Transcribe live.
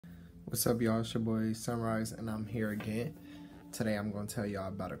What's up, y'all? It's your boy Sunrise, and I'm here again. Today I'm going to tell y'all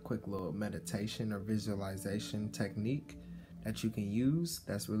about a quick little meditation or visualization technique that you can use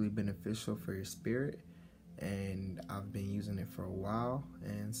that's really beneficial for your spirit, and I've been using it for a while,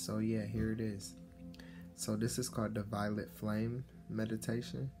 and so yeah, here it is. So this is called the violet flame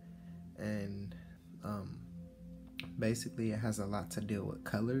meditation, and basically it has a lot to deal with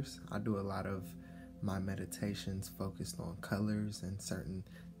colors. I do a lot of my meditations focused on colors and certain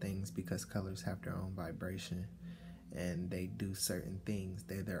things because colors have their own vibration and they do certain things.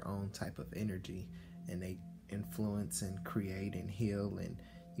 They're their own type of energy, and they influence and create and heal and,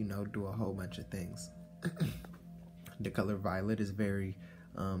 do a whole bunch of things. The color violet is very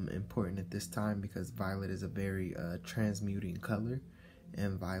important at this time because violet is a very transmuting color,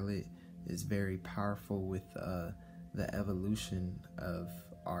 and violet is very powerful with the evolution of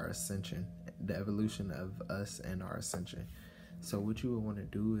our ascension, the evolution of us and our ascension. So what you would want to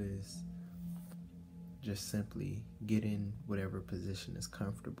do is just simply get in whatever position is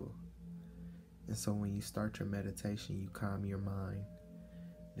comfortable. And so when you start your meditation, you calm your mind.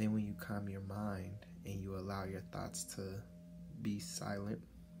 Then when you calm your mind and you allow your thoughts to be silent,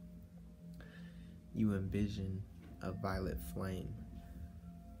 you envision a violet flame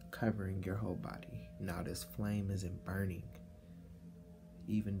covering your whole body. Now this flame isn't burning,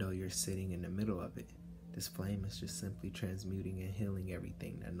 even though you're sitting in the middle of it. This flame is just simply transmuting and healing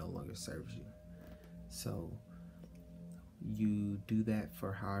everything that no longer serves you. So you do that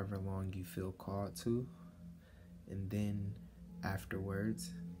for however long you feel called to, and then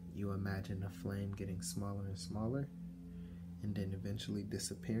afterwards you imagine the flame getting smaller and smaller, and then eventually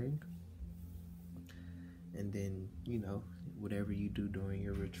disappearing. And then, whatever you do during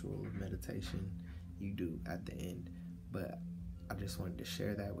your ritual of meditation, you do at the end. But I just wanted to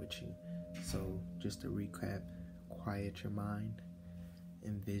share that with you. So just to recap, quiet your mind,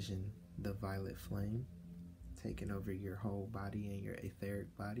 envision the violet flame taking over your whole body and your etheric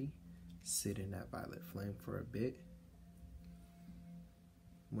body. Sit in that violet flame for a bit.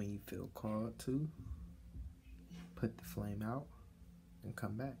 When you feel called to, put the flame out and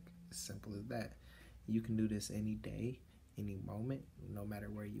come back. As simple as that. You can do this any day, any moment, no matter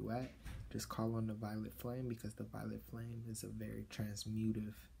where you at. Just call on the violet flame, because the violet flame is a very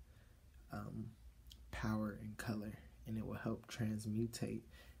transmutive power and color, and it will help transmutate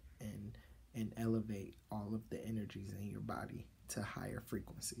and elevate all of the energies in your body to higher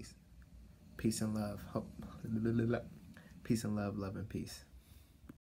frequencies. Peace and love. Peace and love, love and peace.